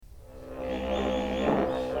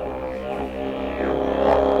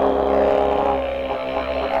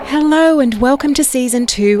Hello and welcome to Season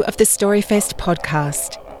 2 of the Storyfest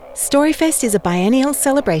podcast. Storyfest is a biennial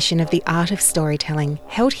celebration of the art of storytelling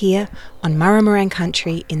held here on Murrumarang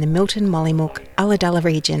country in the Milton Mollymook Ulladulla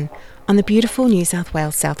region on the beautiful New South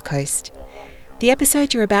Wales south coast. The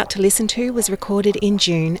episode you're about to listen to was recorded in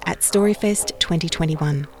June at Storyfest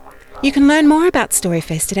 2021. You can learn more about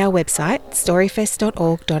Storyfest at our website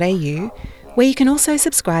storyfest.org.au, where you can also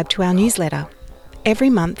subscribe to our newsletter.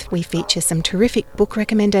 Every month we feature some terrific book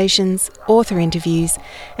recommendations, author interviews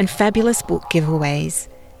and fabulous book giveaways.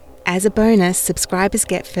 As a bonus, subscribers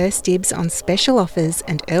get first dibs on special offers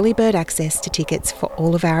and early bird access to tickets for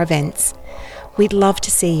all of our events. We'd love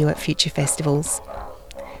to see you at future festivals.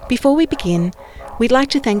 Before we begin, we'd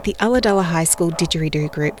like to thank the Ulladulla High School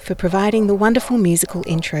Didgeridoo Group for providing the wonderful musical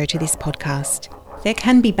intro to this podcast. There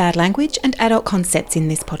can be bad language and adult concepts in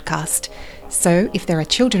this podcast, so if there are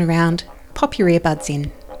children around, pop your earbuds in.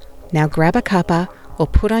 Now grab a cuppa or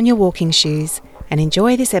put on your walking shoes and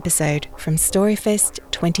enjoy this episode from Storyfest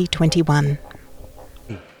 2021.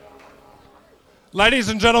 Ladies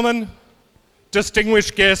and gentlemen,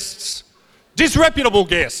 distinguished guests, disreputable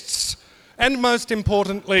guests, and most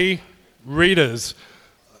importantly, readers.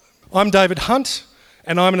 I'm David Hunt,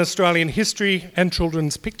 and I'm an Australian history and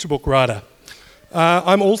children's picture book writer.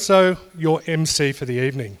 I'm also your MC for the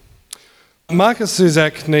evening. Markus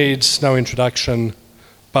Zusak needs no introduction,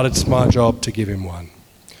 but it's my job to give him one.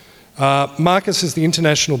 Markus is the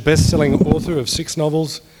international best-selling author of 6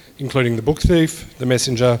 novels, including The Book Thief, The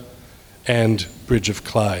Messenger, and Bridge of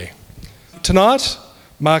Clay. Tonight,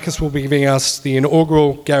 Markus will be giving us the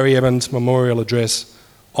inaugural Gary Evans Memorial Address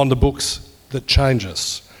on the books that change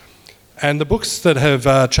us. And the books that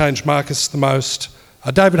have changed Markus the most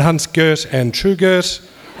are David Hunt's Gert and True Gert,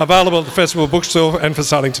 available at the Festival Bookstore and for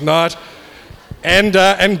signing tonight. And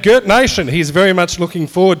Gert Nation. He's very much looking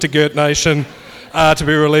forward to Gert Nation to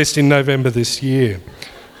be released in November this year.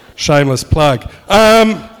 Shameless plug.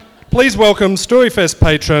 Please welcome Storyfest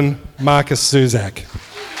patron Markus Zusak.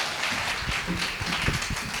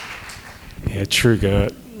 Yeah, True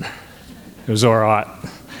Gert. It was all right.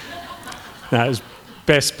 No, it was the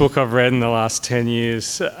best book I've read in the last 10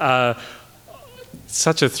 years.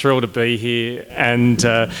 Such a thrill to be here, and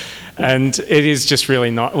it is just really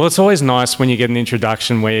nice. Well, it's always nice when you get an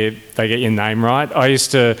introduction where they get your name right. I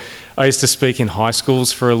used to speak in high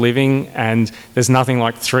schools for a living, and there's nothing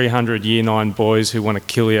like 300 Year 9 boys who want to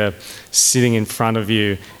kill you sitting in front of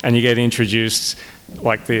you, and you get introduced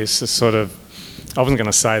like this. It's sort of, I wasn't going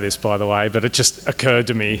to say this, by the way, but it just occurred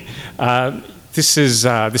to me. This is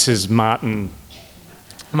Martin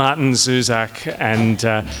Zusak,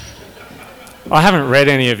 and I haven't read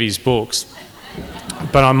any of his books,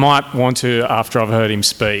 but I might want to after I've heard him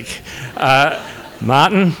speak.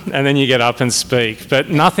 Martin, and then you get up and speak. But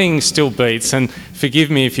nothing still beats, and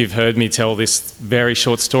forgive me if you've heard me tell this very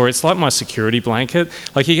short story, it's like my security blanket.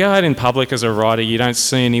 Like, you go out in public as a writer, you don't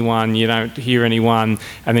see anyone, you don't hear anyone,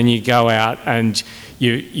 and then you go out and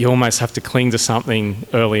you almost have to cling to something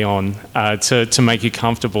early on to make you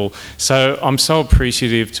comfortable. So I'm so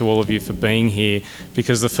appreciative to all of you for being here,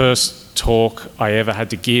 because the first talk I ever had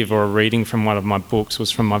to give, or a reading from one of my books, was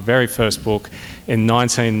from my very first book in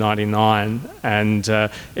 1999, and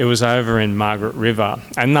it was over in Margaret River.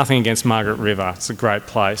 And nothing against Margaret River, it's a great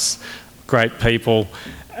place, great people,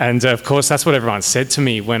 and of course that's what everyone said to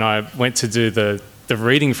me when I went to do the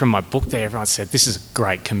reading from my book there. Everyone said, this is a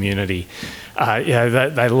great community.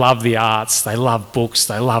 They love the arts, they love books,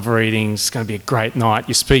 they love readings. It's going to be a great night.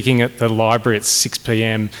 You're speaking at the library at 6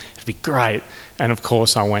 p.m. It'll be great. And of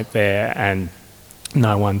course I went there and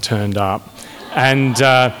no one turned up. And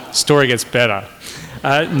story gets better.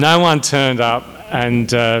 No one turned up, and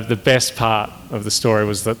the best part of the story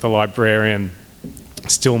was that the librarian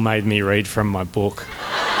still made me read from my book.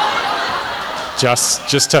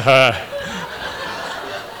 just to her.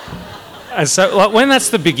 And so, like, when that's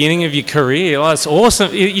the beginning of your career, like, it's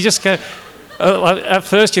awesome. You just go. At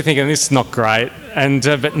first, you're thinking this is not great, and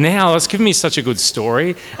but now it's given me such a good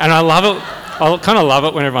story, and I love it. I kind of love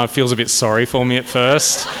it when everyone feels a bit sorry for me at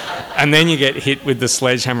first, and then you get hit with the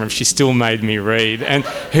sledgehammer of she still made me read. And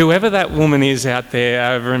whoever that woman is out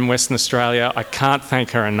there over in Western Australia, I can't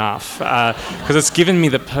thank her enough, because it's given me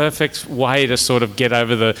the perfect way to sort of get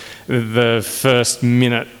over the first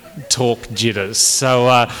minute talk jitters. So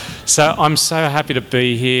I'm so happy to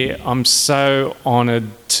be here. I'm so honoured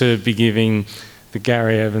to be giving the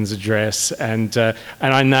Gary Evans address, and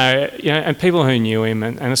I know, and people who knew him,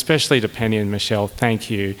 and especially to Penny and Michelle, thank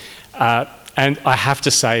you. And I have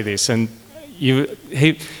to say this, and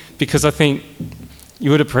because I think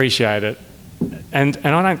you would appreciate it. And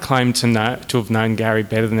I don't claim to have known Gary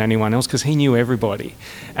better than anyone else, because he knew everybody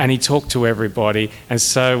and he talked to everybody. And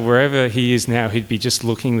so wherever he is now, he'd be just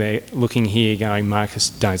looking here going, Marcus,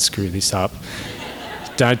 don't screw this up.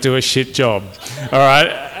 Don't do a shit job. All right?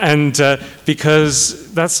 And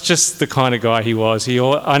because that's just the kind of guy he was.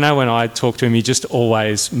 I know when I talked to him, he just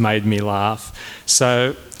always made me laugh.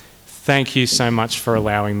 So thank you so much for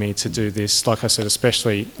allowing me to do this. Like I said,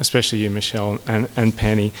 especially you, Michelle, and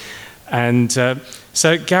Penny. And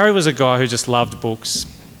so Gary was a guy who just loved books.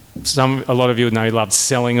 A lot of you would know he loved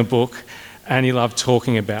selling a book, and he loved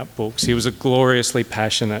talking about books. He was a gloriously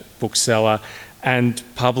passionate bookseller and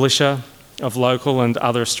publisher of local and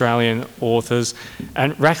other Australian authors.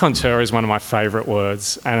 And raconteur is one of my favourite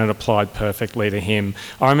words, and it applied perfectly to him.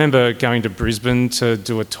 I remember going to Brisbane to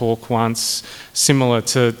do a talk once, similar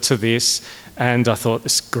to this, and I thought,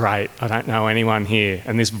 this is great, I don't know anyone here.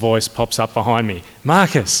 And this voice pops up behind me,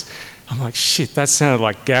 Marcus. I'm like, shit, that sounded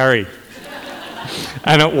like Gary.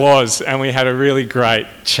 And it was, and we had a really great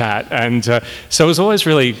chat. And so it was always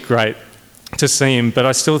really great to see him, but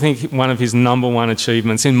I still think one of his number one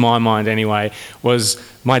achievements, in my mind anyway, was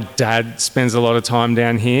my dad spends a lot of time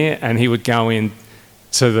down here, and he would go in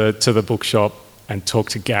to the bookshop and talk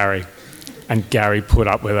to Gary, and Gary put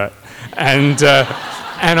up with it.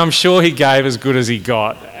 And I'm sure he gave as good as he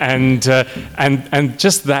got, and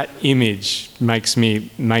just that image makes me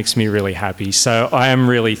really happy. So I am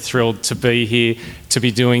really thrilled to be here, to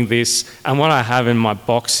be doing this. And what I have in my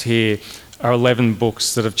box here are 11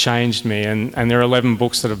 books that have changed me, and there are 11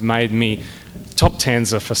 books that have made me. Top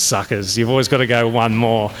 10s are for suckers. You've always got to go one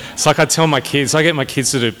more. It's like I tell my kids, I get my kids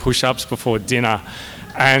to do push-ups before dinner,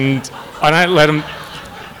 and I don't let them.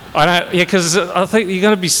 Because I think you're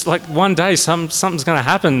going to be like, one day something's going to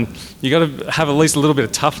happen. You got to have at least a little bit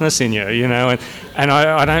of toughness in you, you know. And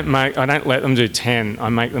I don't let them do 10. I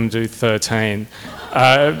make them do 13,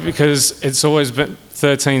 because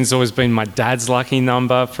 13's always been my dad's lucky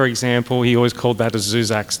number. For example, he always called that a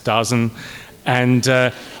Zuzak's dozen, and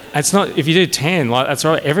it's not. If you do 10, like, that's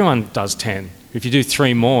right. Everyone does 10. If you do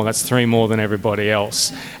 3 more, that's 3 more than everybody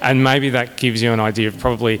else. And maybe that gives you an idea of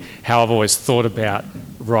probably how I've always thought about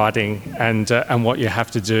writing and what you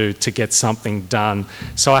have to do to get something done.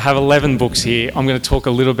 So I have 11 books here. I'm going to talk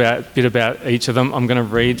a little bit about each of them. I'm going to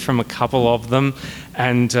read from a couple of them,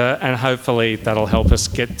 and hopefully that'll help us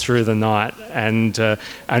get through the night, and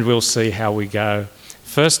we'll see how we go.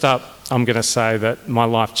 First up, I'm going to say that my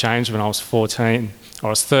life changed when I was 14. I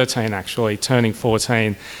was 13 actually, turning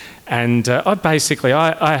 14. And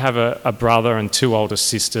I have a brother and 2 older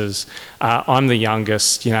sisters. I'm the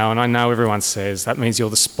youngest, you know, and I know everyone says that means you're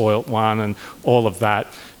the spoilt one and all of that.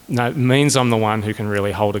 No, it means I'm the one who can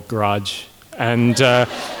really hold a grudge. And I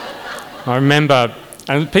remember,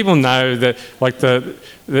 and people know that, like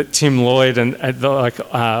that Tim Lloyd and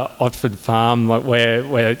Otford Farm, like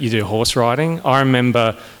where you do horse riding. I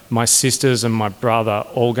remember my sisters and my brother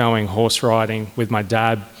all going horse riding with my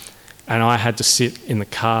dad, and I had to sit in the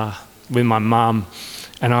car with my mum.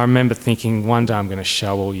 And I remember thinking, one day I'm going to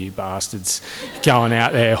show all you bastards going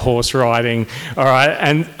out there horse riding, all right?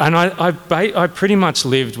 And I pretty much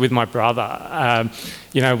lived with my brother.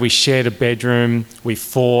 You know, we shared a bedroom, we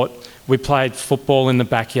fought, we played football in the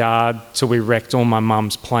backyard till we wrecked all my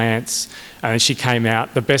mum's plants. And she came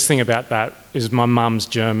out. The best thing about that is my mum's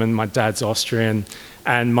German, my dad's Austrian,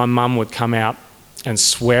 and my mum would come out and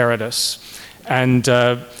swear at us. And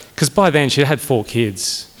because by then she'd had 4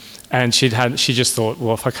 kids, and she just thought,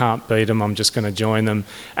 well, if I can't beat them, I'm just going to join them.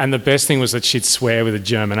 And the best thing was that she'd swear with a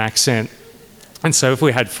German accent. And so if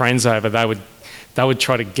we had friends over, they would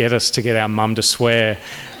try to get us to get our mum to swear.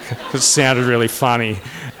 It sounded really funny.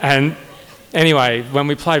 And anyway, when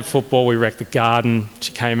we played football, we wrecked the garden.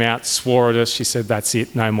 She came out, swore at us. She said, that's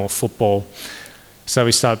it, no more football. So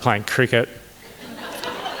we started playing cricket.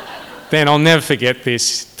 Then I'll never forget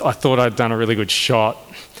this. I thought I'd done a really good shot,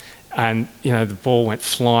 and you know, the ball went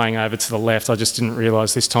flying over to the left. I just didn't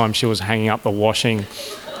realise this time she was hanging up the washing.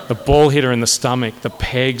 The ball hit her in the stomach. The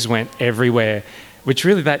pegs went everywhere, which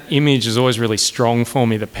really, that image is always really strong for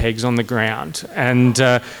me, the pegs on the ground.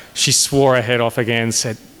 And she swore her head off again,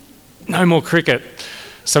 said, no more cricket.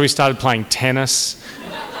 So we started playing tennis.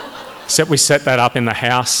 Except we set that up in the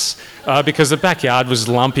house. Because the backyard was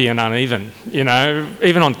lumpy and uneven, you know.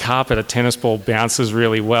 Even on carpet, a tennis ball bounces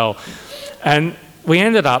really well. And we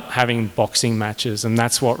ended up having boxing matches, and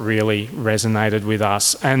that's what really resonated with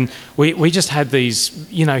us. And we just had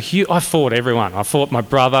these, you know, I fought everyone. I fought my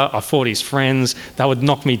brother, I fought his friends. They would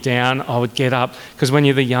knock me down, I would get up. Because when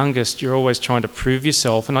you're the youngest, you're always trying to prove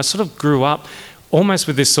yourself. And I sort of grew up almost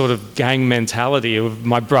with this sort of gang mentality of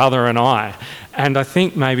my brother and I. And I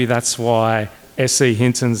think maybe that's why S.E.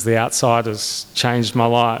 Hinton's The Outsiders changed my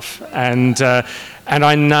life, and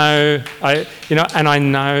I know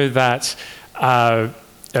that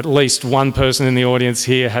at least one person in the audience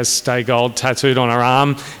here has Stay Gold tattooed on her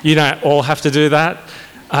arm. You don't all have to do that.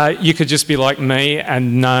 You could just be like me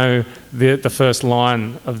and know the first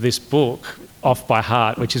line of this book off by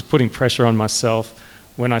heart, which is putting pressure on myself.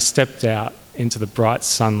 When I stepped out into the bright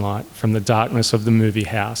sunlight from the darkness of the movie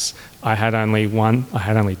house, I had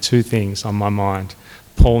only two things on my mind: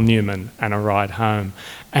 Paul Newman and a ride home.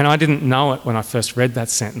 And I didn't know it when I first read that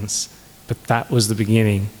sentence, but that was the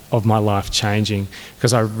beginning of my life changing,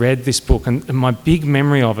 because I read this book, and my big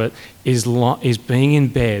memory of it is being in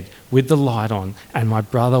bed with the light on and my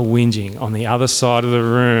brother whinging on the other side of the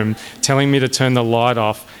room, telling me to turn the light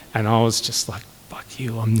off, and I was just like, fuck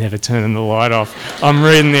you, I'm never turning the light off. I'm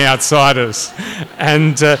reading The Outsiders.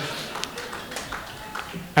 And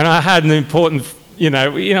I had an important, we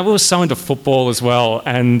were so into football as well,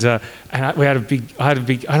 and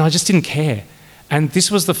I just didn't care. And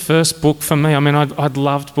this was the first book for me. I mean, I'd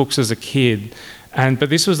loved books as a kid, but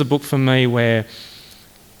this was the book for me where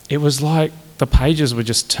it was like the pages were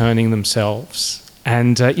just turning themselves.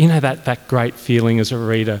 And that great feeling as a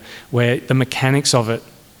reader where the mechanics of it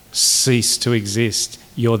cease to exist.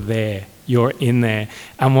 You're there, you're in there.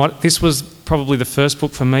 And this was probably the first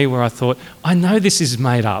book for me where I thought, I know this is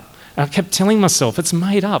made up. And I kept telling myself, it's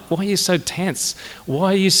made up. Why are you so tense?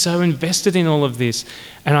 Why are you so invested in all of this?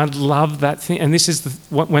 And I love that thing. And this is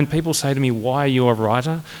when people say to me, why are you a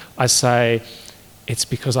writer? I say, it's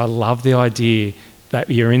because I love the idea that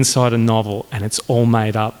you're inside a novel and it's all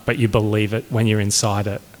made up, but you believe it when you're inside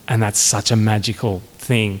it. And that's such a magical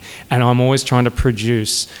thing. And I'm always trying to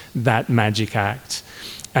produce that magic act.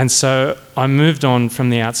 And so I moved on from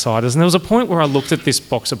The Outsiders, and there was a point where I looked at this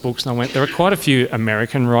box of books and I went, there are quite a few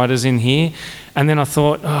American writers in here. And then I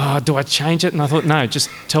thought, do I change it? And I thought, no, just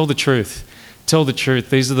tell the truth. Tell the truth.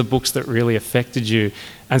 These are the books that really affected you.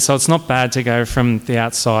 And so it's not bad to go from The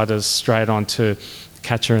Outsiders straight on to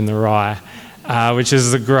Catcher in the Rye, which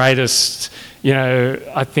is the greatest,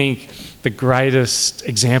 I think, the greatest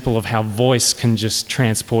example of how voice can just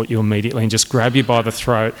transport you immediately and just grab you by the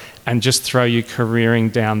throat and just throw you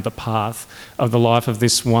careering down the path of the life of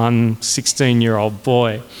this one 16-year-old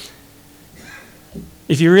boy.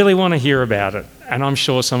 If you really want to hear about it, and I'm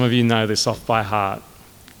sure some of you know this off by heart,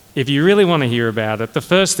 if you really want to hear about it, the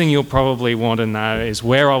first thing you'll probably want to know is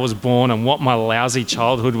where I was born and what my lousy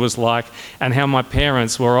childhood was like and how my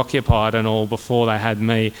parents were occupied and all before they had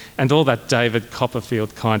me and all that David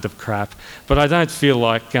Copperfield kind of crap. But I don't feel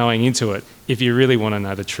like going into it. If you really want to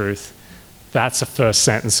know the truth, that's the first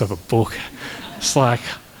sentence of a book. It's like,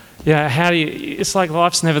 it's like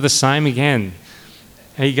life's never the same again.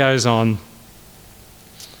 He goes on.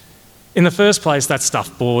 In the first place, that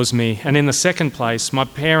stuff bores me. And in the second place, my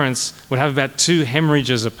parents would have about 2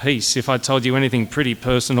 hemorrhages apiece if I told you anything pretty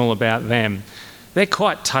personal about them. They're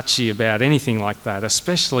quite touchy about anything like that,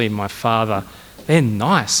 especially my father. They're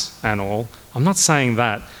nice and all. I'm not saying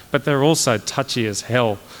that, but they're also touchy as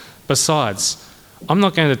hell. Besides, I'm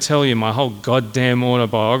not going to tell you my whole goddamn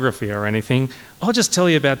autobiography or anything. I'll just tell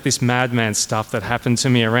you about this madman stuff that happened to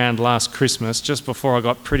me around last Christmas, just before I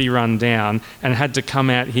got pretty run down and had to come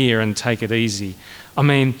out here and take it easy. I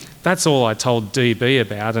mean, that's all I told DB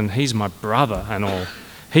about, and he's my brother and all.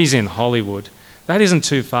 He's in Hollywood. That isn't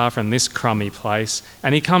too far from this crummy place,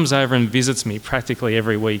 and he comes over and visits me practically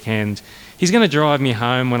every weekend. He's going to drive me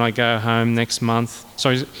home when I go home next month.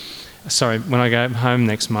 When I go home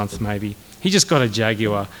next month, maybe. He just got a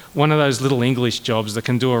Jaguar, one of those little English jobs that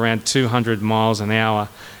can do around 200 miles an hour.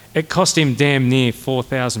 It cost him damn near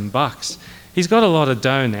 $4,000. He's got a lot of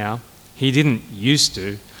dough now. He didn't used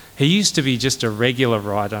to. He used to be just a regular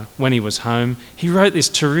writer when he was home. He wrote this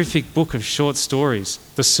terrific book of short stories,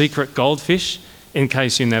 The Secret Goldfish, in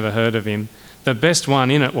case you never heard of him. The best one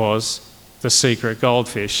in it was The Secret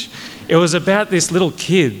Goldfish. It was about this little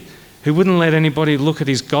kid who wouldn't let anybody look at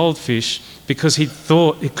his goldfish because he'd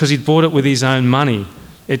bought it with his own money.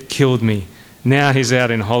 It killed me. Now he's out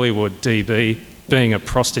in Hollywood, DB, being a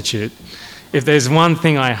prostitute. If there's one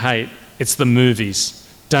thing I hate, it's the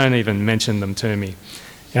movies. Don't even mention them to me.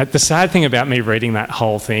 Now, the sad thing about me reading that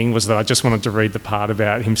whole thing was that I just wanted to read the part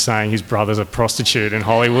about him saying his brother's a prostitute in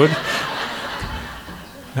Hollywood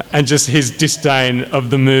and just his disdain of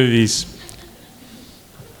the movies.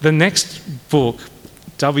 The next book,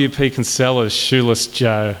 W.P. Kinsella's Shoeless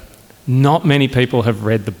Joe. Not many people have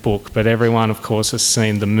read the book, but everyone, of course, has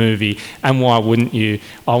seen the movie. And why wouldn't you?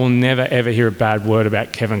 I will never, ever hear a bad word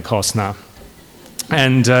about Kevin Costner.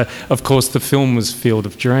 And of course, the film was Field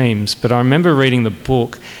of Dreams. But I remember reading the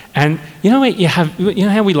book, and you know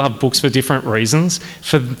how we love books for different reasons.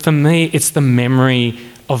 For me, it's the memory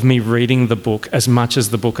of me reading the book as much as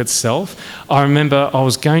the book itself. I remember I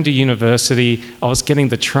was going to university, I was getting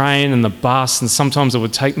the train and the bus, and sometimes it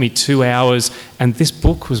would take me 2 hours, and this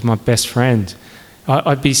book was my best friend.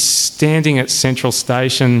 I'd be standing at Central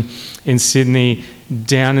Station in Sydney,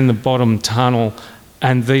 down in the bottom tunnel,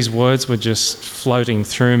 and these words were just floating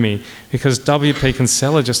through me, because W.P.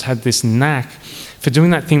 Kinsella just had this knack for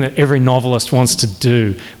doing that thing that every novelist wants to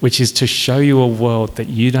do, which is to show you a world that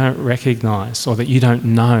you don't recognise or that you don't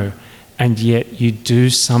know, and yet you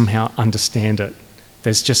do somehow understand it.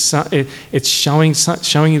 There's just it's showing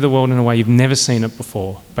you the world in a way you've never seen it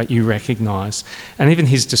before, but you recognise. And even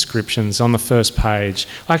his descriptions on the first page.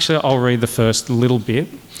 Actually, I'll read the first little bit.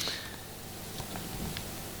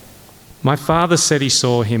 My father said he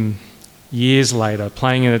saw him years later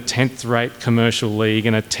playing in a 10th-rate commercial league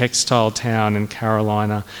in a textile town in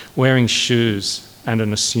Carolina, wearing shoes and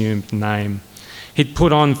an assumed name. He'd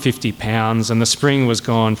put on 50 pounds and the spring was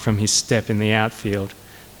gone from his step in the outfield,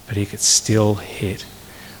 but he could still hit.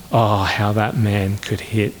 Oh, how that man could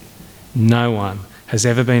hit. No one has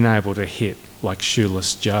ever been able to hit like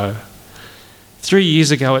Shoeless Joe. 3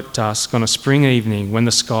 years ago at dusk, on a spring evening, when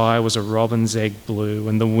the sky was a robin's egg blue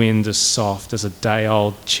and the wind as soft as a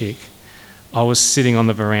day-old chick, I was sitting on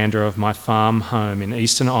the veranda of my farm home in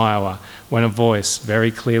eastern Iowa when a voice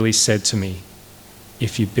very clearly said to me,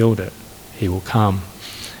 "If you build it, he will come."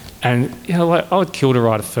 And I would kill to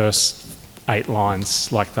write the first 8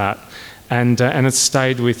 lines like that, and it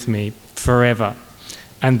stayed with me forever,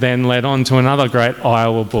 and then led on to another great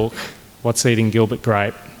Iowa book, What's Eating Gilbert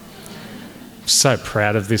Grape. So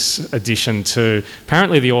proud of this edition too.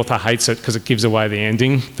 Apparently the author hates it because it gives away the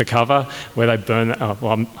ending, the cover, where they burn.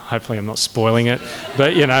 Hopefully I'm not spoiling it,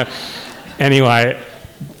 but anyway,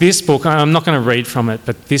 this book, I'm not going to read from it,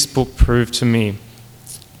 but this book proved to me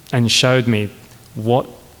and showed me what,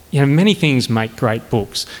 many things make great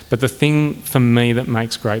books, but the thing for me that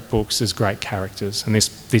makes great books is great characters, and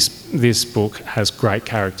this book has great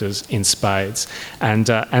characters in spades,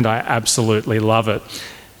 and I absolutely love it.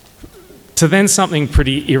 So then something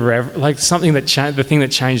pretty irreverent, like something that the thing that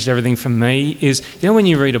changed everything for me is, when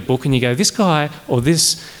you read a book and you go, this guy or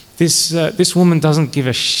this woman doesn't give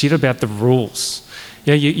a shit about the rules.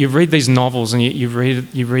 You read these novels and you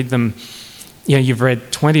read them. You've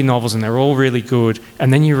read 20 novels and they're all really good,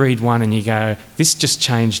 and then you read one and you go, this just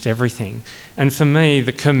changed everything. And for me,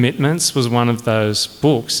 The Commitments was one of those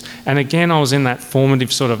books. And again, I was in that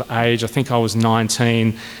formative sort of age. I think I was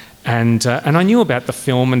 19. And I knew about the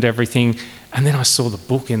film and everything, and then I saw the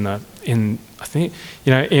book in a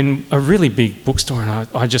really big bookstore, and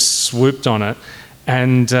I just swooped on it,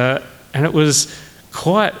 and it was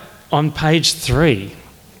quite on page 3.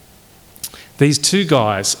 These 2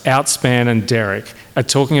 guys, Outspan and Derek, are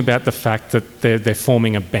talking about the fact that they're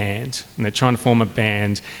forming a band, and they're trying to form a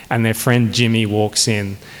band, and their friend Jimmy walks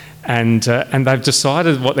in, and they've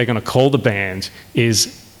decided what they're going to call the band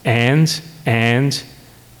is and. And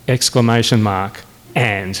that's the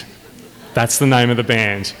name of the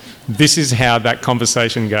band. This is how that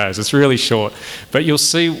conversation goes. It's really short, but you'll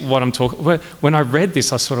see what I'm talking. When I read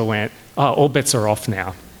this, I sort of went, "Oh, all bets are off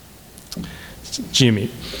now." Jimmy,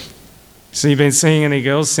 so you've been seeing any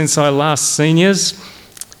girls since I last seen yous?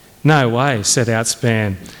 No way, said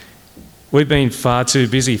Outspan. We've been far too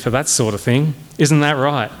busy for that sort of thing. Isn't that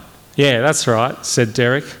right? Yeah, that's right, said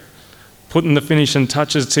Derek. Putting the finishing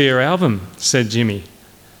touches to your album, said Jimmy.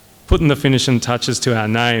 Putting the finishing touches to our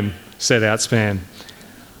name, said Outspan.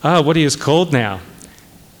 What are you called now?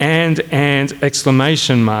 And,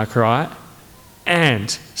 exclamation mark, right?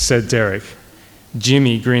 And, said Derek.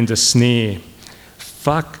 Jimmy grinned a sneer.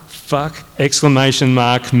 Fuck, exclamation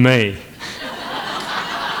mark, me.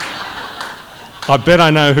 I bet I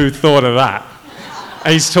know who thought of that.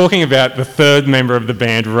 And he's talking about the third member of the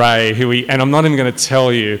band, Ray, and I'm not even going to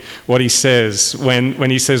tell you what he says when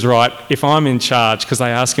he says, right, if I'm in charge, because they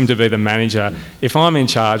ask him to be the manager, if I'm in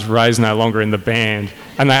charge, Ray's no longer in the band,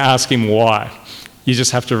 and they ask him why. You just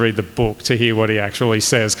have to read the book to hear what he actually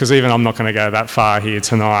says, because even I'm not going to go that far here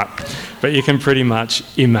tonight, but you can pretty much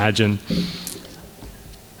imagine.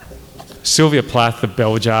 Sylvia Plath, the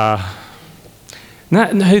bell jar.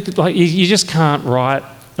 You just can't write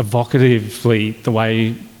evocatively the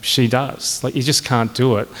way she does. You just can't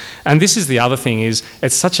do it. And this is the other thing, is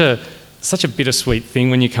it's such a bittersweet thing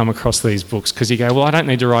when you come across these books, because you go, well, I don't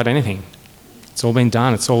need to write anything. It's all been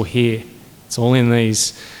done. It's all here. It's all in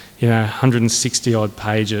these 160 odd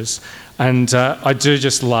pages. And I do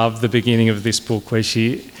just love the beginning of this book where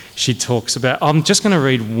she she talks about, I'm just going to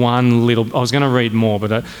read one little, I was going to read more,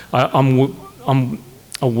 but I'm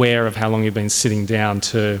aware of how long you've been sitting down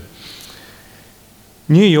too.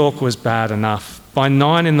 New York was bad enough. By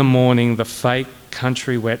 9 a.m, the fake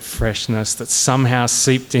country wet freshness that somehow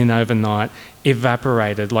seeped in overnight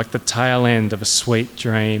evaporated like the tail end of a sweet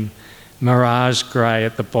dream. Mirage grey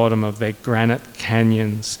at the bottom of their granite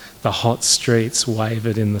canyons, the hot streets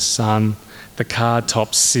wavered in the sun, the car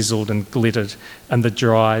tops sizzled and glittered, and the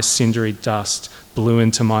dry, cindery dust blew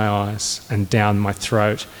into my eyes and down my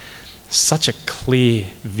throat. Such a clear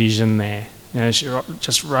vision there. She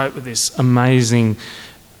just wrote with this amazing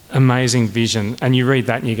vision, and you read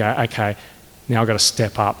that and you go, okay, now I've got to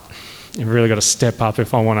step up. You've really got to step up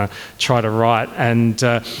if I want to try to write. And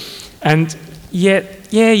yet,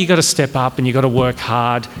 you got to step up and you got to work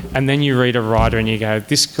hard. And then you read a writer and you go,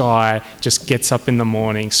 this guy just gets up in the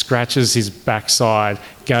morning, scratches his backside,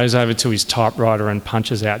 goes over to his typewriter and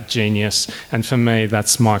punches out genius. And for me,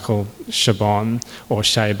 that's Michael Chabon, or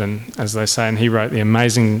Chabon, as they say. And he wrote The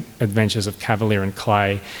Amazing Adventures of Cavalier and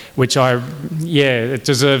Clay, which it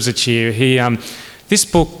deserves a cheer. This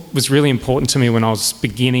book was really important to me when I was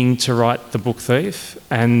beginning to write The Book Thief,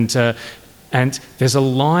 and there's a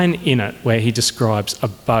line in it where he describes a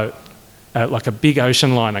boat, like a big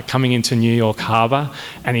ocean liner coming into New York Harbour,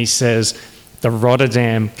 and he says, the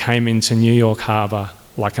Rotterdam came into New York Harbour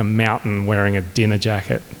like a mountain wearing a dinner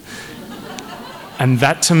jacket. And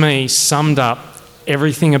that to me summed up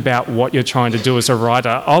everything about what you're trying to do as a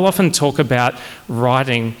writer. I'll often talk about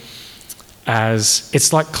writing as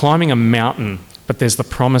it's like climbing a mountain, but there's the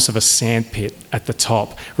promise of a sandpit at the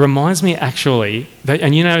top. Reminds me actually,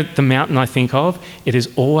 and you know the mountain I think of? It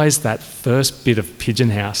is always that first bit of Pigeon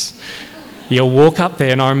House. You'll walk up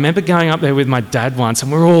there, and I remember going up there with my dad once,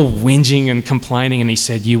 and we're all whinging and complaining, and he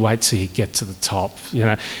said, you wait till you get to the top.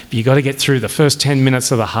 But you got to get through the first 10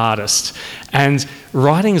 minutes are the hardest. And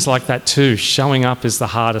writing is like that too. Showing up is the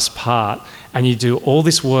hardest part, and you do all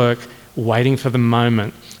this work waiting for the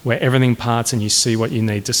moment where everything parts and you see what you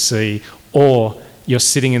need to see, or you're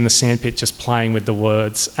sitting in the sandpit just playing with the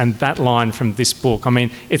words. And that line from this book, I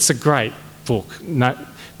mean, it's a great book,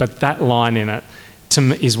 but that line in it to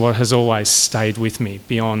me is what has always stayed with me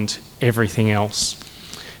beyond everything else.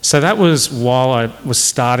 So that was while I was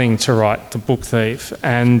starting to write The Book Thief.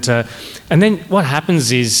 And then what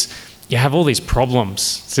happens is you have all these problems.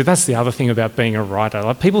 So that's the other thing about being a writer.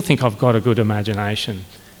 Like, people think I've got a good imagination.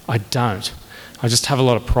 I don't. I just have a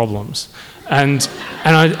lot of problems. And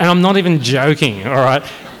I'm not even joking, all right?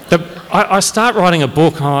 I start writing a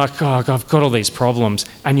book, and I'm like, oh, I've got all these problems.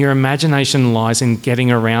 And your imagination lies in getting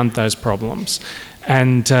around those problems.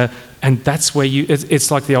 And that's where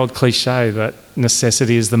it's like the old cliche that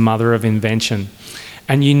necessity is the mother of invention.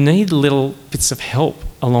 And you need little bits of help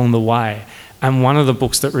along the way. And one of the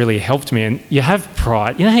books that really helped me, and you have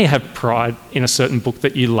pride, you know how you have pride in a certain book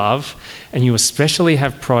that you love, and you especially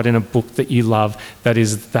have pride in a book that you love that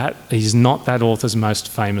is not that author's most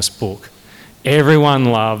famous book. Everyone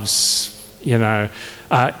loves, The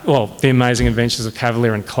Amazing Adventures of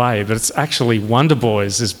Cavalier and Clay, but it's actually Wonder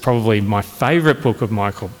Boys is probably my favourite book of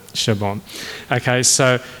Michael Chabon. Okay,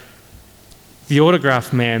 so The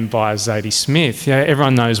Autograph Man by Zadie Smith.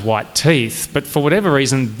 Everyone knows White Teeth, but for whatever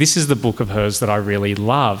reason, this is the book of hers that I really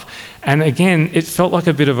love. And again, it felt like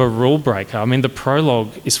a bit of a rule breaker. I mean, the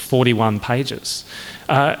prologue is 41 pages,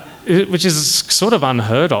 which is sort of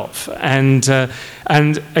unheard of. And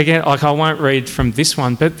again, like, I won't read from this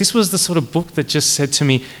one, but this was the sort of book that just said to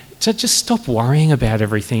me to just stop worrying about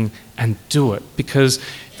everything and do it, because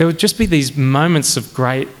there would just be these moments of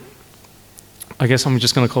great, I guess I'm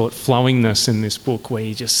just going to call it flowingness in this book, where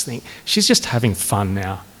you just think, she's just having fun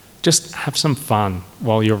now. Just have some fun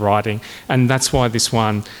while you're writing. And that's why this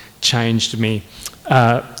one changed me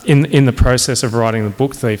in the process of writing The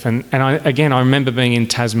Book Thief. And I remember being in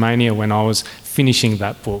Tasmania when I was finishing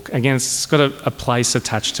that book. Again, it's got a place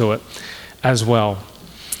attached to it as well.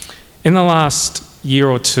 In the last year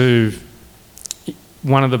or two,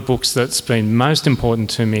 one of the books that's been most important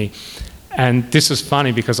to me, and this is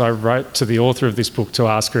funny because I wrote to the author of this book to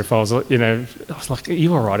ask her if I was like, are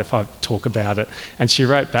you all right if I talk about it? And she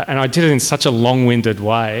wrote back, and I did it in such a long-winded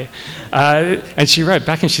way. And she wrote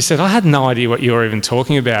back and she said, I had no idea what you were even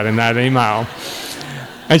talking about in that email.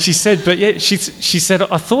 And she said, she said,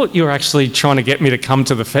 I thought you were actually trying to get me to come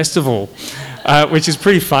to the festival, which is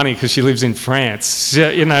pretty funny because she lives in France,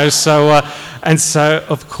 so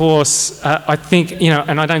of course, I think,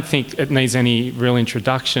 and I don't think it needs any real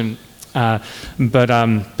introduction, but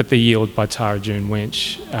The Yield by Tara June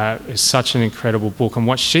Winch is such an incredible book. And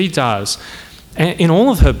what she does, in all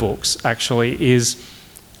of her books actually, is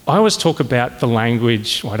I always talk about the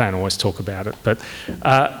language. Well, I don't always talk about it, but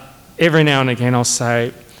every now and again I'll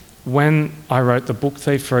say, when I wrote The Book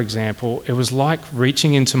Thief, for example, it was like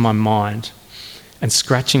reaching into my mind and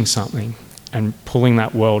scratching something and pulling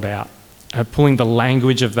that world out, pulling the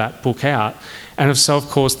language of that book out. And so, of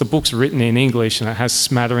course, the book's written in English and it has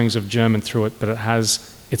smatterings of German through it, but it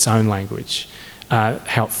has its own language,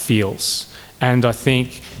 how it feels. And I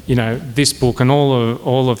think, this book and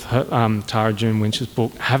all of Tara June Winch's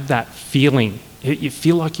book have that feeling. You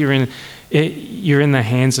feel like you're in the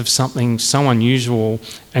hands of something so unusual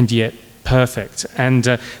and yet perfect. And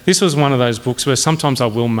this was one of those books where sometimes I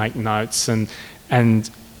will make notes and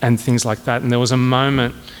things like that. And there was a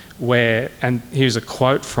moment where, and here's a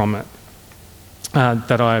quote from it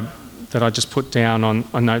that I just put down on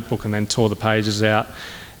a notebook and then tore the pages out.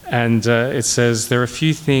 And it says, "There are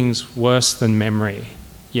few things worse than memory,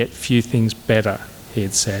 yet few things better," he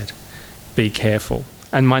had said. "Be careful."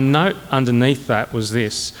 And my note underneath that was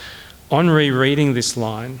this: on rereading this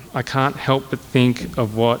line, I can't help but think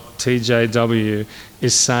of what TJW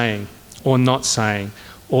is saying or not saying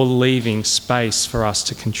or leaving space for us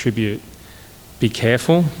to contribute. Be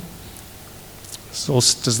careful.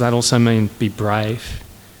 Does that also mean be brave?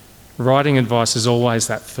 Writing advice is always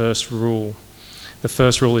that first rule. The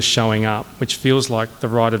first rule is showing up, which feels like the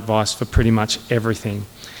right advice for pretty much everything.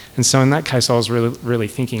 And so in that case, I was really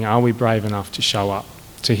thinking, are we brave enough to show up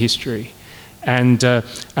to history? And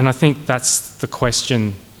I think that's the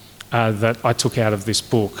question that I took out of this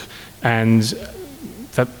book, and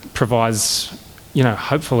that provides,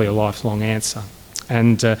 hopefully a lifelong answer.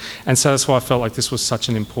 And so that's why I felt like this was such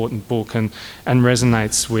an important book, and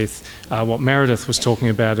resonates with what Meredith was talking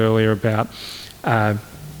about earlier about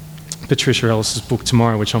Patricia Ellis's book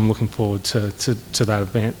tomorrow, which I'm looking forward to that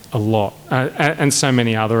event a lot, and so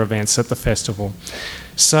many other events at the festival.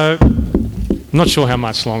 So I'm not sure how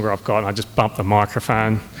much longer I've got, and I just bumped the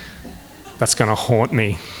microphone. That's going to haunt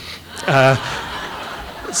me.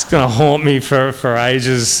 It's going to haunt me for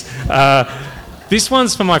ages. This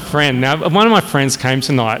one's for my friend. Now, one of my friends came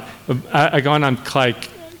tonight, a guy named Clay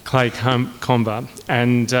Comber,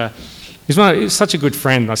 and he's such a good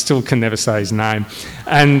friend, I still can never say his name.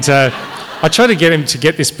 And I tried to get him to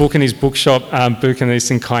get this book in his bookshop, Buchan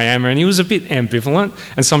East in Kiama, and he was a bit ambivalent,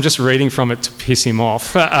 and so I'm just reading from it to piss him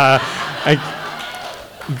off.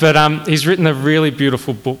 But he's written a really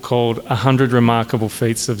beautiful book called 100 Remarkable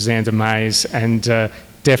Feats of Xander Mayes, and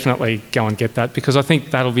definitely go and get that, because I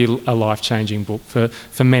think that'll be a life-changing book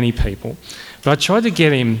for many people. But I tried to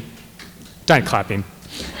get him... Don't clap him.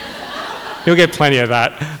 You'll get plenty of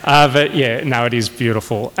that. But yeah, no, it is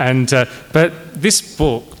beautiful. And but this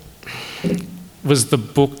book was the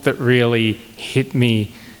book that really hit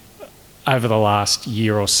me over the last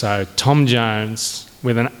year or so. Tom Jones,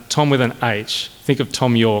 Tom with an H. Think of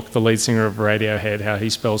Tom York, the lead singer of Radiohead, how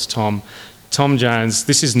he spells Tom. Tom Jones,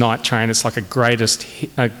 this is Night Train. It's like a greatest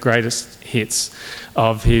hits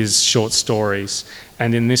of his short stories.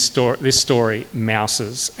 And in this story,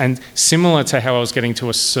 Mouses. And similar to how I was getting to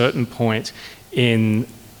a certain point in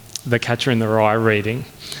The Catcher in the Rye reading,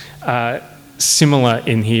 similar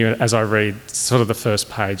in here as I read sort of the first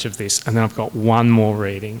page of this, and then I've got one more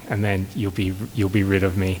reading, and then you'll be rid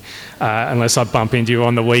of me, unless I bump into you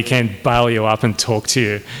on the weekend, bail you up and talk to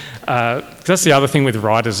you. That's the other thing with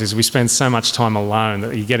writers, is we spend so much time alone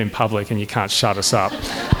that you get in public and you can't shut us up.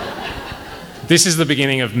 This is the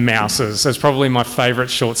beginning of Mouses. It's probably my favourite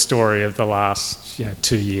short story of the last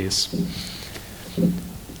 2 years.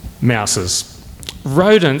 Mouses.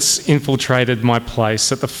 Rodents infiltrated my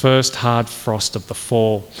place at the first hard frost of the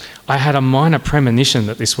fall. I had a minor premonition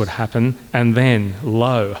that this would happen, and then,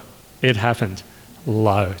 lo, it happened.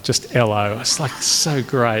 Lo, just L-O. It's like so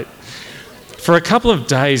great. For a couple of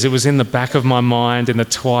days, it was in the back of my mind, in the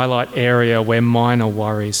twilight area where minor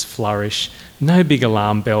worries flourish. No big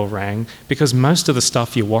alarm bell rang, because most of the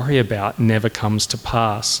stuff you worry about never comes to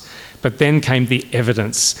pass. But then came the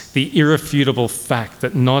evidence, the irrefutable fact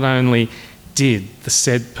that not only did the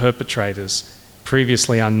said perpetrators,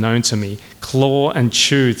 previously unknown to me, claw and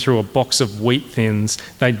chew through a box of wheat thins,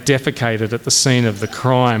 they defecated at the scene of the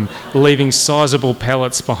crime, leaving sizable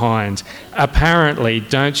pellets behind. Apparently,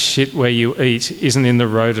 don't shit where you eat isn't in the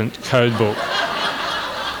rodent code book.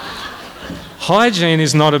 Hygiene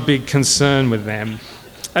is not a big concern with them.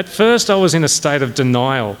 At first, I was in a state of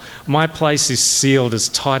denial. My place is sealed as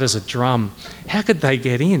tight as a drum. How could they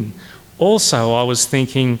get in? Also, I was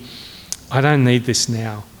thinking, I don't need this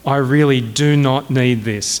now. I really do not need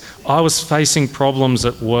this. I was facing problems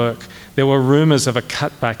at work. There were rumours of a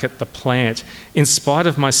cutback at the plant. In spite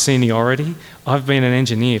of my seniority, I've been an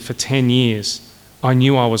engineer for 10 years. I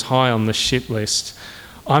knew I was high on the shit list.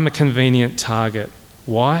 I'm a convenient target.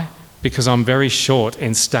 Why? Because I'm very short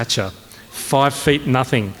in stature, 5 feet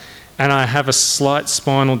nothing, and I have a slight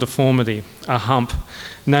spinal deformity, a hump.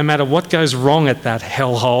 No matter what goes wrong at that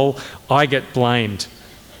hellhole, I get blamed.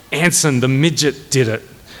 Anson, the midget, did it.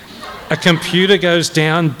 A computer goes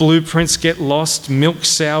down, blueprints get lost, milk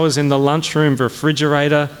sours in the lunchroom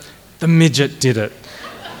refrigerator. The midget did it.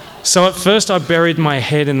 So at first I buried my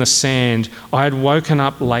head in the sand. I had woken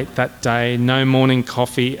up late that day, no morning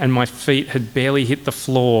coffee, and my feet had barely hit the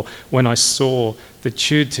floor when I saw the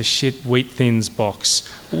chewed to shit Wheat Thins box.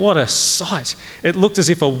 What a sight! It looked as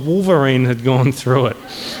if a wolverine had gone through it.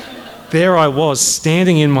 There I was,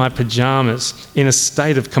 standing in my pyjamas, in a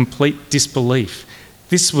state of complete disbelief.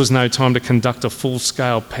 This was no time to conduct a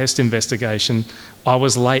full-scale pest investigation. I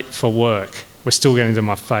was late for work. We're still getting to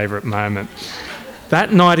my favourite moment.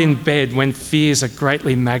 That night in bed, when fears are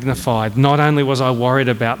greatly magnified, not only was I worried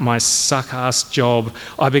about my suck-ass job,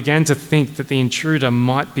 I began to think that the intruder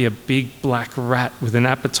might be a big black rat with an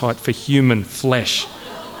appetite for human flesh.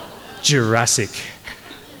 Jurassic.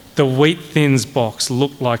 The Wheat Thins box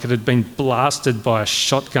looked like it had been blasted by a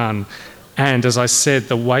shotgun, and as I said,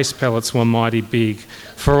 the waste pellets were mighty big.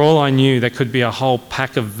 For all I knew, there could be a whole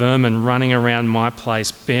pack of vermin running around my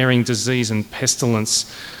place, bearing disease and pestilence.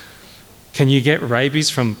 Can you get rabies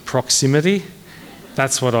from proximity?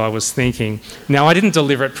 That's what I was thinking. Now, I didn't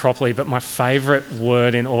deliver it properly, but my favourite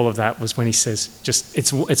word in all of that was when he says,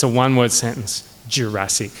 it's a one-word sentence,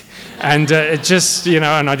 Jurassic. And it just, and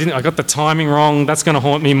I got the timing wrong. That's going to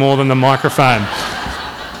haunt me more than the microphone.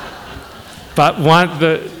 But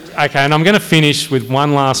and I'm going to finish with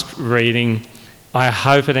one last reading. I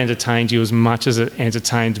hope it entertained you as much as it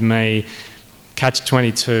entertained me.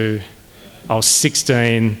 Catch-22. I was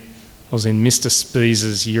 16. I was in Mr.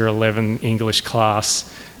 Spee's Year 11 English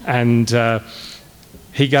class, and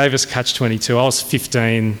he gave us Catch-22. I was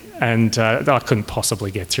 15, and I couldn't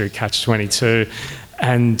possibly get through Catch-22,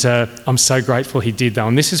 and I'm so grateful he did, though.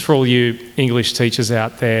 And this is for all you English teachers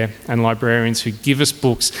out there and librarians who give us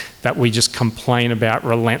books that we just complain about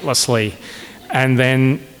relentlessly, and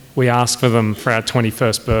then we ask for them for our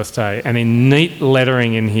 21st birthday. And in neat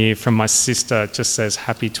lettering in here from my sister, it just says,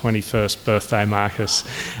 Happy 21st birthday, Marcus.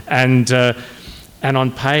 And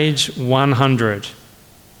on page 100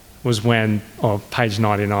 was when, or page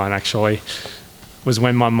 99 actually, was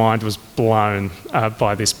when my mind was blown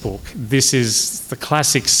by this book. This is the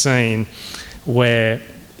classic scene where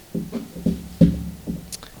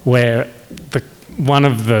one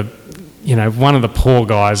of the poor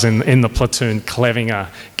guys in the platoon, Clevinger,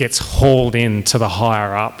 gets hauled in to the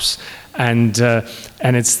higher ups, and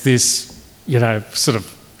it's this sort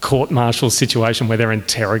of court-martial situation where they're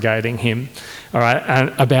interrogating him, all right, and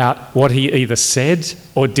about what he either said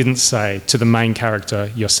or didn't say to the main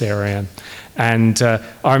character, Yossarian. And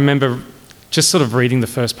I remember just sort of reading the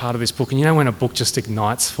first part of this book, and when a book just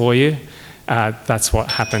ignites for you, that's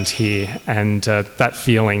what happened here, and that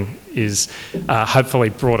feeling is hopefully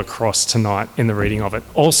brought across tonight in the reading of it.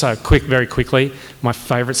 Also, very quickly, my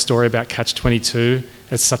favourite story about Catch-22,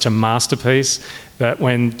 it's such a masterpiece that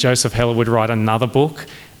when Joseph Heller would write another book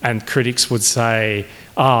and critics would say,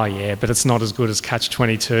 oh yeah, but it's not as good as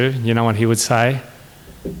Catch-22, you know what he would say?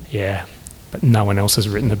 Yeah, but no one else has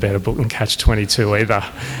written a better book than Catch-22 either.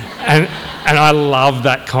 And I love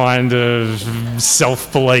that kind of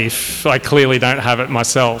self-belief. I clearly don't have it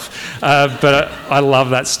myself, but I love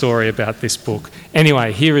that story about this book.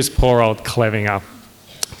 Anyway, here is poor old Clevinger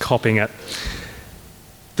copying it.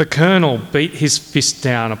 The Colonel beat his fist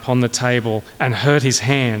down upon the table and hurt his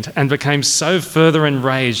hand, and became so further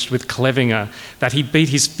enraged with Clevinger that he beat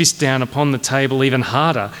his fist down upon the table even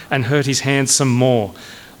harder and hurt his hand some more.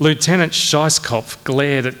 Lieutenant Scheisskopf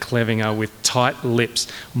glared at Clevinger with tight lips,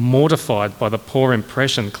 mortified by the poor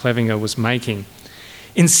impression Clevinger was making.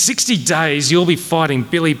 In 60 days, you'll be fighting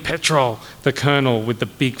Billy Petrol, the Colonel with the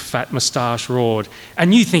big fat moustache roared.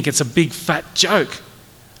 And you think it's a big fat joke.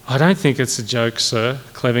 I don't think it's a joke, sir,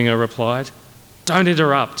 Clevinger replied. Don't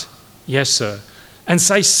interrupt. Yes, sir. And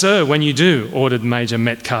say sir when you do, ordered Major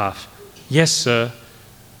Metcalf. Yes, sir.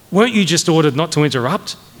 Weren't you just ordered not to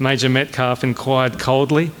interrupt? Major Metcalf inquired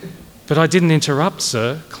coldly. But I didn't interrupt,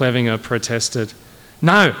 sir, Clevinger protested.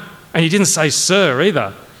 No, and you didn't say sir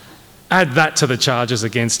either. Add that to the charges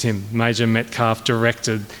against him, Major Metcalf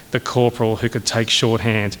directed the corporal who could take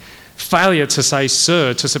shorthand. Failure to say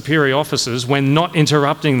sir to superior officers when not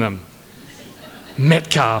interrupting them.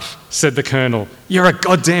 Metcalf, said the Colonel, you're a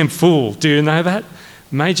goddamn fool, do you know that?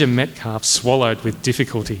 Major Metcalf swallowed with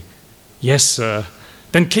difficulty. Yes, sir.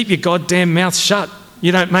 Then keep your goddamn mouth shut.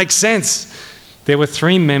 You don't make sense. There were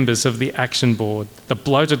 3 members of the action board: the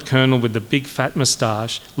bloated colonel with the big fat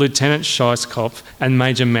moustache, Lieutenant Scheisskopf, and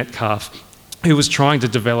Major Metcalf, who was trying to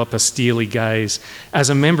develop a steely gaze. As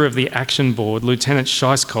a member of the action board, Lieutenant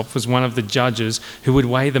Scheisskopf was one of the judges who would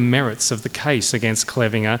weigh the merits of the case against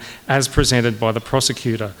Clevinger as presented by the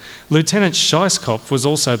prosecutor. Lieutenant Scheisskopf was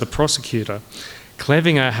also the prosecutor.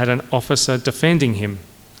 Clevinger had an officer defending him.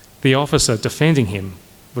 The officer defending him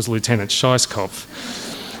was Lieutenant Scheisskopf.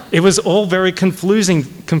 It was all very confusing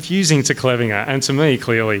to Clevinger, and to me,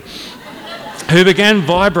 clearly, who began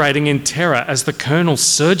vibrating in terror as the colonel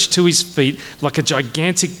surged to his feet like a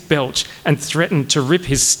gigantic belch and threatened to rip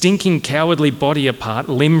his stinking, cowardly body apart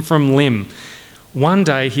limb from limb. One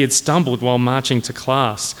day he had stumbled while marching to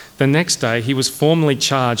class. The next day he was formally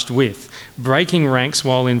charged with breaking ranks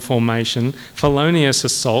while in formation, felonious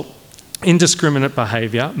assault, indiscriminate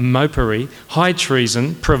behaviour, mopery, high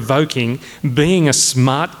treason, provoking, being a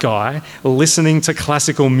smart guy, listening to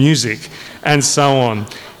classical music, and so on.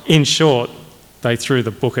 In short, they threw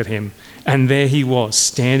the book at him, and there he was,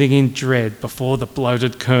 standing in dread before the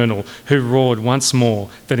bloated colonel, who roared once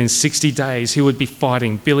more that in 60 days he would be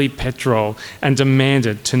fighting Billy Petrol, and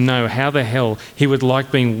demanded to know how the hell he would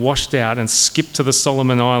like being washed out and skipped to the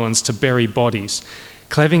Solomon Islands to bury bodies.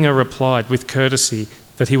 Clevinger replied with courtesy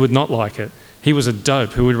that he would not like it. He was a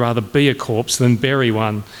dope who would rather be a corpse than bury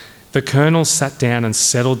one. The colonel sat down and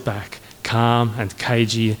settled back, calm and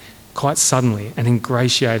cagey, quite suddenly and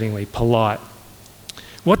ingratiatingly polite.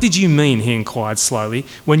 "What did you mean," he inquired slowly,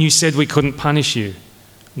 "when you said we couldn't punish you?"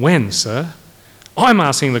 "When, sir?" "I'm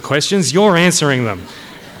asking the questions, you're answering them."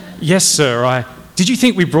 "Yes, sir, Did you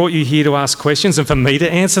think we brought you here to ask questions and for me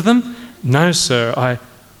to answer them?" "No, sir,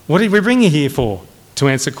 What did we bring you here for?" "To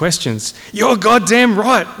answer questions." "You're goddamn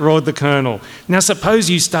right," roared the colonel. "Now suppose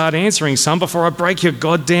you start answering some before I break your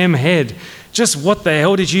goddamn head. Just what the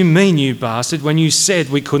hell did you mean, you bastard, when you said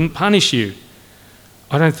we couldn't punish you?"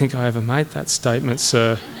 "I don't think I ever made that statement,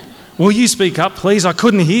 sir." "Will you speak up, please? I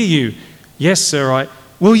couldn't hear you." "Yes, sir,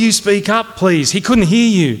 Will you speak up, please? He couldn't hear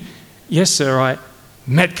you." "Yes, sir,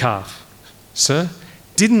 Metcalf." "Sir,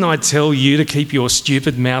 didn't I tell you to keep your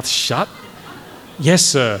stupid mouth shut?" "Yes,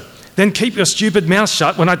 sir." "Then keep your stupid mouth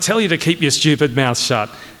shut when I tell you to keep your stupid mouth shut.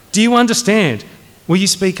 Do you understand? Will you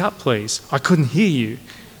speak up, please? I couldn't hear you."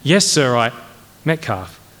 "Yes, sir,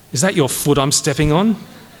 Metcalf, is that your foot I'm stepping on?"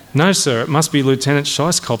 "No, sir, it must be Lieutenant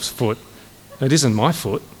Scheisskopf's foot." "It isn't my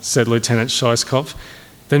foot," said Lieutenant Scheisskopf.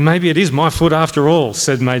 "Then maybe it is my foot after all,"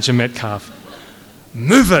 said Major Metcalf.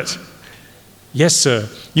 "Move it!" "Yes, sir,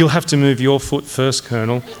 you'll have to move your foot first,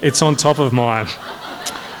 Colonel. It's on top of mine."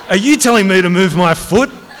 "Are you telling me to move my foot?"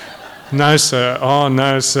 "No, sir. Oh,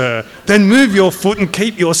 no, sir." "Then move your foot and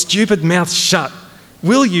keep your stupid mouth shut.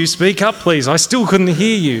 Will you speak up, please? I still couldn't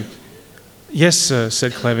hear you." "Yes, sir,"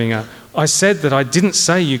 said Clevinger. "I said that I didn't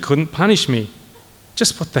say you couldn't punish me."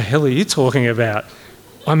 "Just what the hell are you talking about?"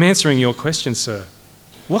 "I'm answering your question, sir."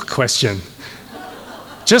 "What question?"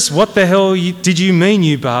 "Just what the hell did you mean,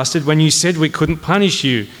 you bastard, when you said we couldn't punish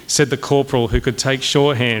you?" said the corporal, who could take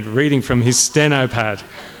shorthand, reading from his steno pad.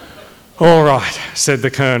 "All right," said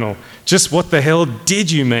the colonel. "Just what the hell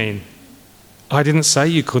did you mean?" "I didn't say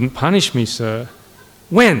you couldn't punish me, sir."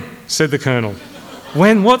 "When?" said the colonel.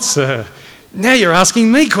 "When what, sir?" "Now you're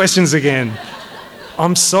asking me questions again."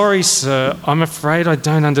 "I'm sorry, sir. I'm afraid I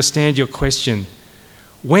don't understand your question."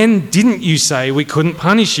 "When didn't you say we couldn't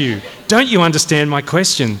punish you? Don't you understand my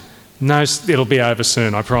question?" "No, it'll be over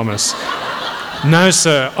soon, I promise." "No,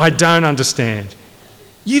 sir, I don't understand."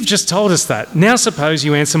 "You've just told us that. Now suppose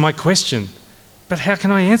you answer my question." "But how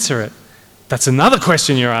can I answer it?" "That's another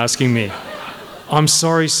question you're asking me." "I'm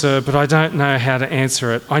sorry, sir, but I don't know how to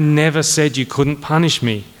answer it. I never said you couldn't punish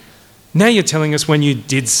me." "Now you're telling us when you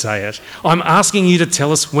did say it. I'm asking you to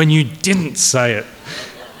tell us when you didn't say it."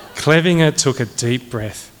 Clevinger took a deep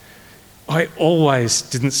breath. "I always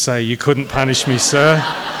didn't say you couldn't punish me, sir."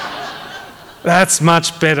 "That's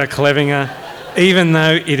much better, Clevinger, even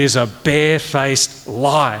though it is a bare-faced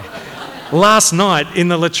lie. Last night in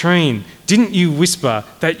the latrine, didn't you whisper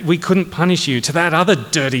that we couldn't punish you to that other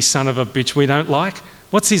dirty son of a bitch we don't like?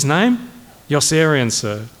 What's his name?" "Yossarian,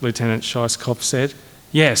 sir," Lieutenant Scheisskopf said.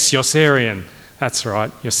 "Yes, Yossarian. That's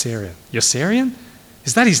right, Yossarian." "Yossarian?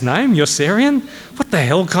 Is that his name, Yossarian? What the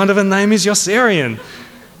hell kind of a name is Yossarian?"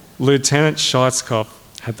 Lieutenant Scheisskopf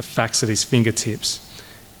had the facts at his fingertips.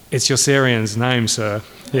 "It's Yossarian's name, sir,"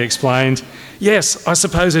 he explained. "Yes, I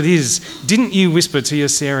suppose it is. Didn't you whisper to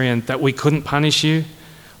Yossarian that we couldn't punish you?"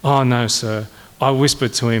 "Oh, no, sir. I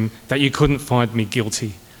whispered to him that you couldn't find me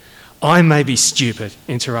guilty." "I may be stupid,"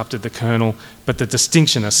 interrupted the colonel, "but the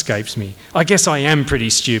distinction escapes me. I guess I am pretty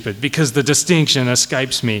stupid because the distinction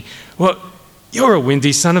escapes me." "What? You're a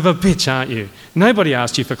windy son of a bitch, aren't you? Nobody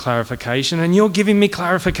asked you for clarification and you're giving me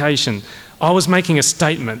clarification. I was making a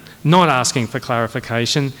statement, not asking for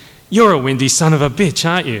clarification. You're a windy son of a bitch,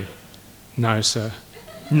 aren't you? No, sir.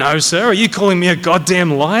 No, sir. Are you calling me a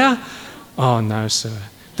goddamn liar? Oh, no, sir.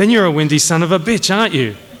 Then you're a windy son of a bitch, aren't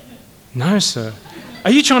you? No, sir.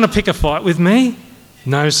 Are you trying to pick a fight with me?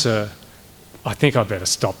 No, sir. I think I better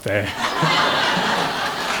stop there.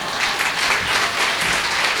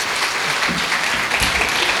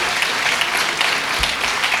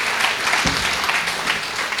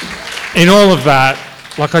 In all of that,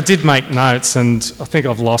 like, I did make notes and I think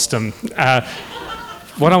I've lost them. I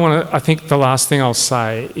think the last thing I'll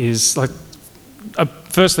say is, like,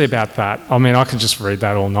 firstly about that, I mean, I could just read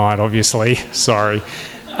that all night, obviously, sorry.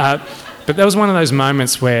 But there was one of those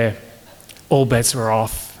moments where all bets were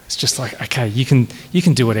off. It's just like, okay, you can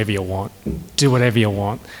do whatever you want. Do whatever you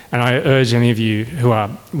want. And I urge any of you who are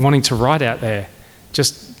wanting to write out there,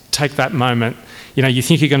 just take that moment. You know, you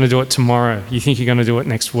think you're going to do it tomorrow. You think you're going to do it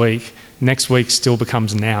next week. Next week still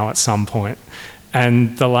becomes now at some point.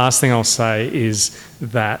 And the last thing I'll say is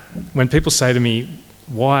that when people say to me,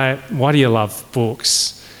 why do you love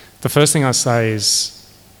books? The first thing I say is,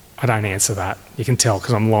 I don't answer that. You can tell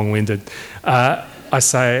because I'm long-winded. I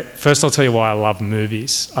say, first I'll tell you why I love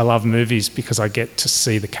movies. I love movies because I get to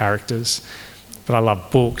see the characters. But I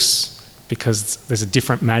love books because there's a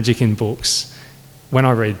different magic in books. When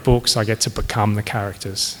I read books, I get to become the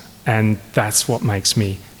characters. And that's what makes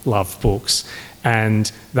me love books. And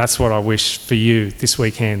that's what I wish for you this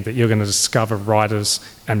weekend, that you're going to discover writers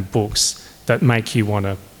and books that make you want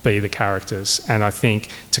to be the characters. And I think,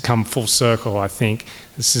 to come full circle, I think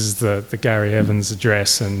this is the Gary Evans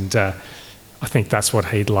address, and I think that's what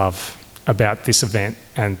he'd love about this event,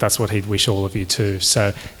 and that's what he'd wish all of you too.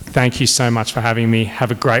 So thank you so much for having me. Have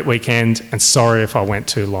a great weekend, and sorry if I went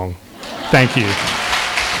too long. Thank you.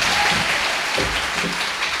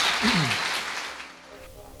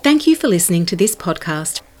 Thank you for listening to this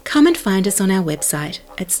podcast. Come and find us on our website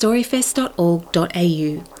at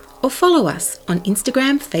storyfest.org.au or follow us on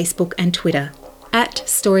Instagram, Facebook and Twitter at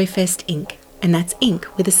Storyfest Inc. And that's Inc.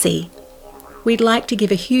 with a C. We'd like to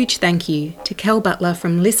give a huge thank you to Kel Butler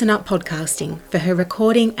from Listen Up Podcasting for her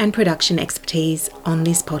recording and production expertise on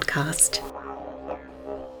this podcast.